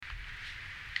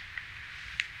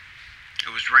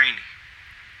was rainy.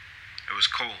 It was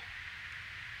cold.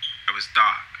 It was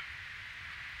dark.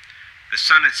 The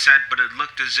sun had set, but it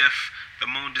looked as if the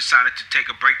moon decided to take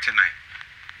a break tonight.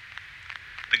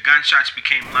 The gunshots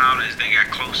became louder as they got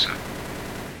closer.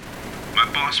 My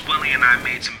boss Willie and I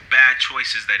made some bad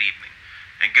choices that evening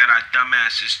and got our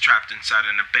dumbasses trapped inside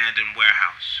an abandoned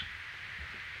warehouse.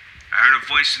 I heard a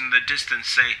voice in the distance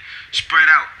say, "Spread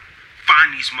out.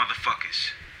 Find these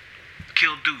motherfuckers.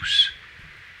 Kill Deuce.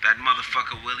 That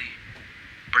motherfucker Willie.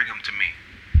 Bring him to me."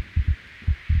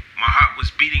 My heart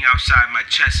was beating outside my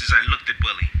chest as I looked at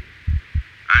Willie.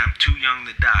 I am too young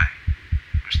to die.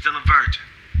 I'm still a virgin.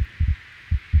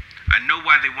 I know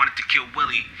why they wanted to kill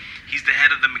Willie. He's the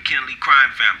head of the McKinley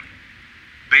crime family.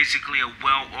 Basically a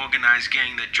well-organized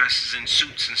gang that dresses in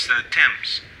suits instead of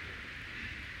Timbs.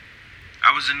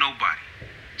 I was a nobody.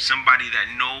 Somebody that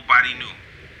nobody knew.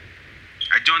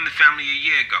 I joined the family a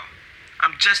year ago.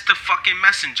 I'm just a fucking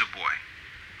messenger boy.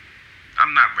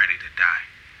 I'm not ready to die.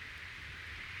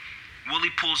 Willie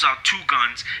pulls out 2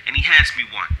 guns and he hands me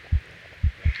one.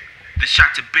 The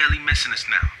shots are barely missing us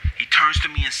now. He turns to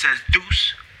me and says,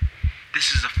 "Deuce,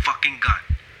 this is a fucking gun.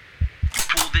 You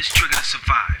pull this trigger to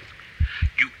survive.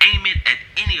 You aim it at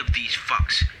any of these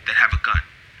fucks that have a gun.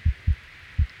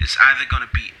 It's either gonna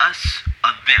be us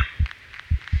or them.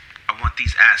 I want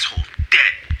these assholes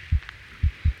dead.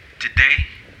 Today,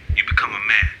 you become a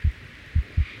man."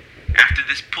 After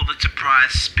this Pulitzer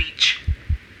Prize speech,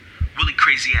 Willie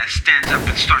crazy ass stands up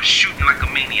and starts shooting like a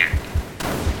maniac.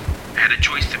 I had a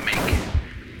choice to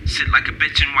make. Sit like a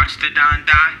bitch and watch the Don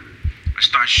die, or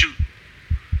start shooting.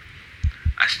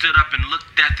 I stood up and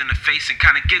looked death in the face and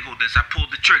kinda giggled as I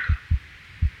pulled the trigger.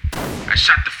 I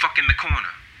shot the fuck in the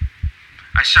corner.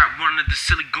 I shot one of the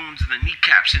silly goons in the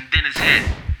kneecaps and then his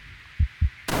head.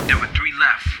 There were 3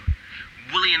 left.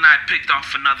 Willie and I picked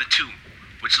off another 2,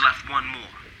 which left 1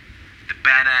 more. The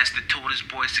badass that told his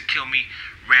boys to kill me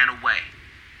ran away.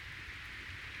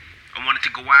 I wanted to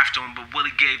go after him, but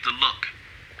Willie gave the look,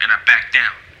 and I backed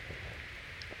down.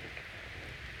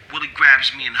 Willie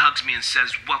grabs me and hugs me and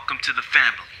says, "Welcome to the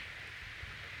family."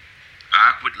 I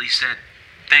awkwardly said,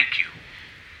 "Thank you,"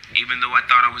 even though I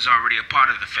thought I was already a part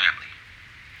of the family.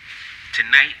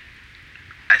 Tonight,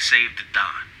 I saved the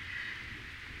Don.